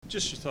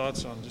Just your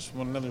thoughts on just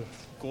another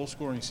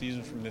goal-scoring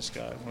season from this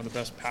guy, one of the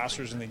best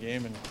passers in the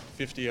game, and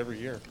 50 every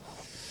year.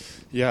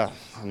 Yeah,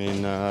 I mean,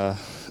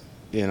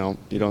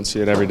 you don't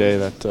see it every day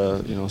that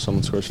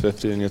someone scores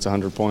 50 and gets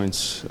 100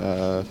 points.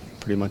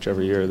 Pretty much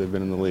every year they've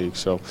been in the league.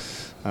 So,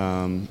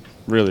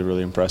 really,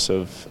 really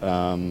impressive.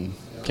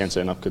 Can't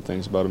say enough good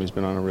things about him. He's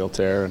been on a real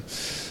tear,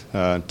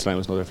 and tonight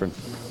was no different.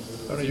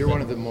 You're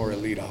one of the more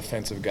elite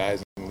offensive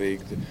guys in the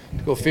league. To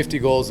go 50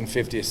 goals and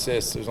 50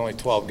 assists, there's only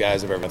 12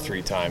 guys that have ever done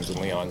 3 times, and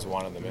Leon's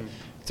one of them.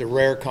 It's a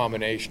rare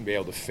combination to be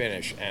able to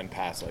finish and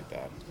pass like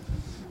that.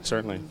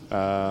 Certainly.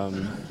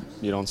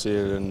 You don't see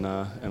it in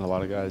a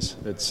lot of guys.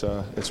 It's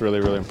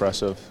really, really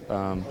impressive.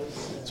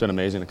 It's been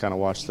amazing to kind of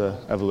watch the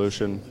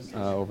evolution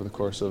over the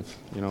course of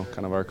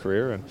kind of our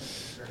career,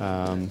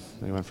 and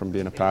he went from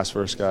being a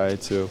pass-first guy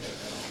to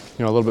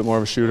a little bit more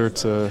of a shooter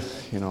to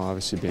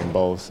obviously being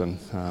both, and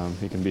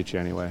he can beat you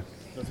anyway.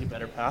 Is he a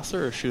better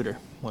passer or shooter?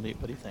 What do you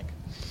think?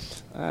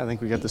 I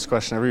think we get this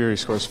question every year. He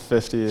scores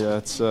 50.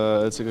 It's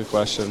a good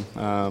question.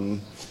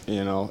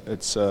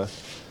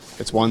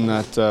 It's one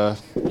that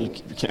you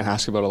can't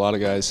ask about a lot of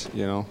guys.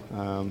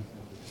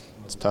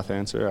 It's a tough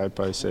answer. I'd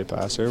probably say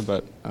passer,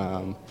 but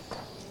yeah.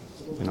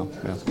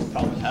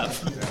 Probably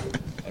have.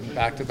 And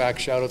back-to-back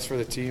shout-outs for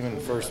the team,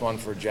 and first one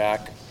for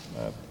Jack.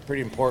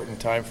 Pretty important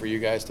time for you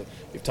guys.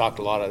 You've talked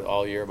a lot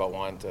all year about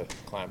wanting to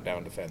clamp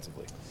down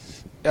defensively.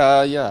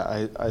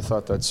 Yeah, I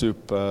thought that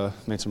Soup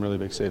made some really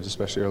big saves,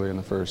 especially early in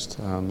the first.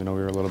 We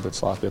were a little bit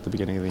sloppy at the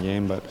beginning of the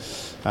game, but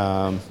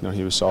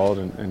he was solid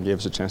and gave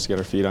us a chance to get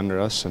our feet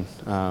under us, and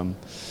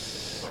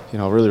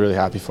really, really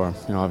happy for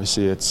him.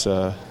 Obviously it's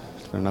been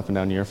an up and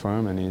down year for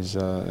him, and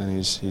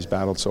he's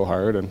battled so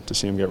hard, and to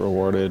see him get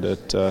rewarded,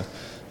 the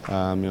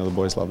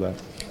boys love that.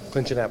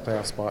 Clinching that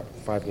playoff spot,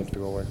 5 games to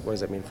go. What does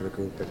that mean for the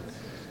group?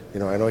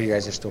 And I know you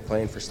guys are still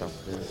playing for stuff.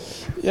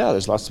 Yeah,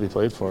 there's lots to be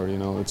played for.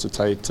 It's a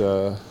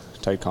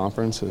tight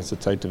conference. It's a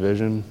tight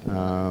division.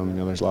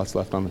 There's lots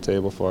left on the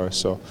table for us.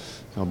 So,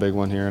 big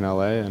one here in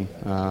LA, and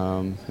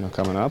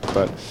coming up.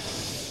 But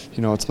it's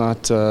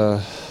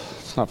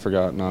not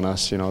forgotten on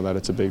us. That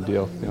it's a big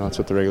deal. That's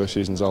what the regular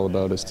season's all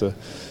about, is to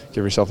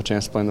give yourself a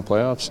chance to play in the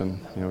playoffs,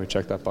 and we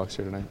checked that box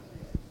here tonight.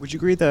 Would you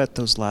agree that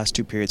those last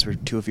 2 periods were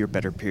 2 of your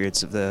better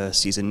periods of the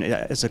season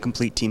as a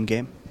complete team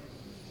game?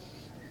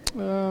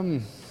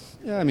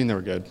 Yeah, I mean, they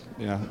were good.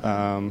 Yeah,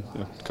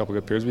 a couple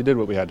good periods. We did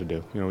what we had to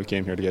do. We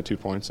came here to get 2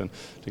 points and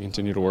to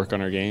continue to work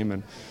on our game,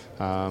 and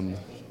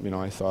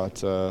I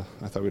thought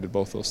we did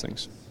both those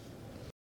things.